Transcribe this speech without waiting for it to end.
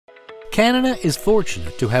Canada is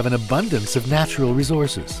fortunate to have an abundance of natural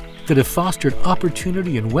resources that have fostered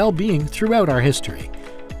opportunity and well-being throughout our history.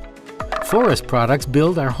 Forest products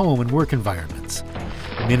build our home and work environments.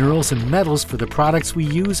 Minerals and metals for the products we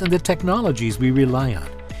use and the technologies we rely on.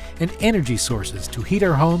 And energy sources to heat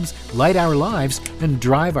our homes, light our lives, and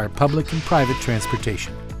drive our public and private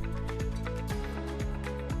transportation.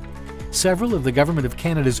 Several of the Government of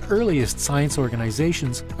Canada's earliest science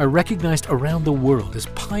organizations are recognized around the world as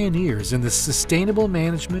pioneers in the sustainable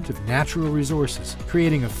management of natural resources,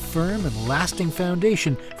 creating a firm and lasting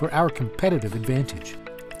foundation for our competitive advantage.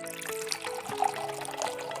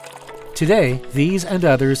 Today, these and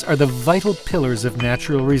others are the vital pillars of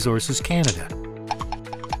Natural Resources Canada.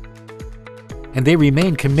 And they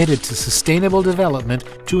remain committed to sustainable development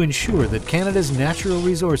to ensure that Canada's natural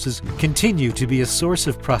resources continue to be a source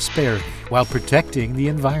of prosperity while protecting the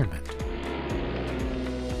environment.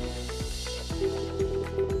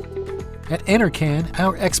 At Enercan,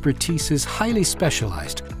 our expertise is highly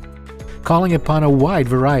specialized, calling upon a wide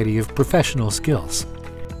variety of professional skills.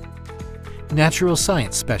 Natural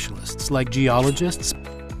science specialists like geologists,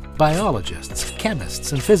 biologists,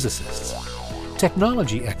 chemists, and physicists.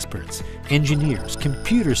 Technology experts, engineers,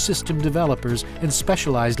 computer system developers, and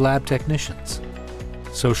specialized lab technicians.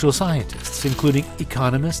 Social scientists, including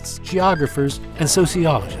economists, geographers, and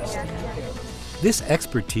sociologists. This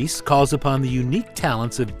expertise calls upon the unique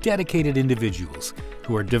talents of dedicated individuals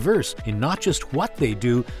who are diverse in not just what they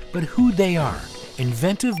do, but who they are,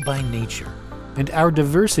 inventive by nature. And our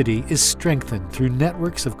diversity is strengthened through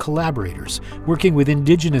networks of collaborators working with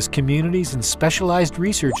Indigenous communities and specialized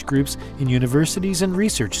research groups in universities and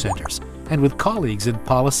research centers, and with colleagues in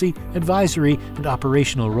policy, advisory, and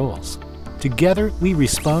operational roles. Together, we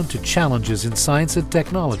respond to challenges in science and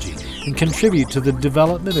technology and contribute to the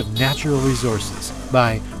development of natural resources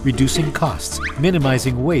by reducing costs,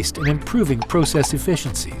 minimizing waste, and improving process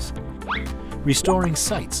efficiencies, restoring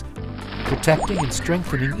sites, protecting and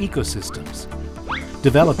strengthening ecosystems,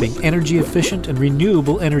 developing energy-efficient and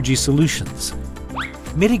renewable energy solutions,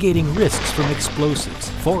 mitigating risks from explosives,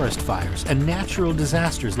 forest fires, and natural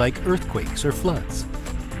disasters like earthquakes or floods,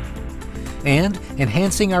 and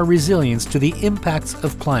enhancing our resilience to the impacts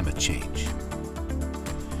of climate change.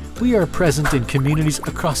 We are present in communities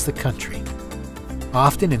across the country,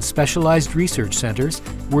 often in specialized research centers,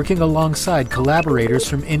 working alongside collaborators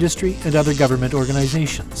from industry and other government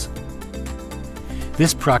organizations.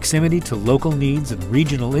 This proximity to local needs and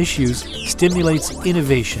regional issues stimulates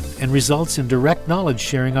innovation and results in direct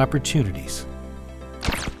knowledge-sharing opportunities.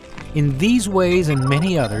 In these ways and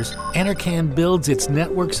many others, Enercan builds its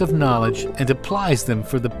networks of knowledge and applies them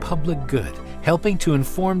for the public good, helping to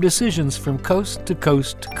inform decisions from coast to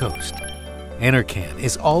coast to coast. Enercan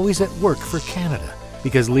is always at work for Canada,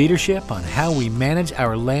 because leadership on how we manage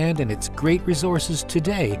our land and its great resources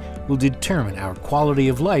today will determine our quality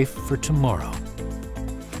of life for tomorrow.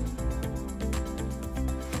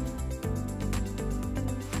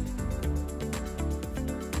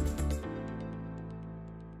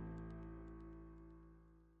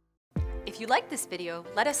 If you like this video,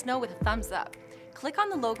 let us know with a thumbs up. Click on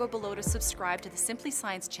the logo below to subscribe to the Simply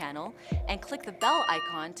Science channel and click the bell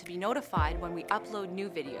icon to be notified when we upload new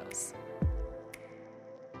videos.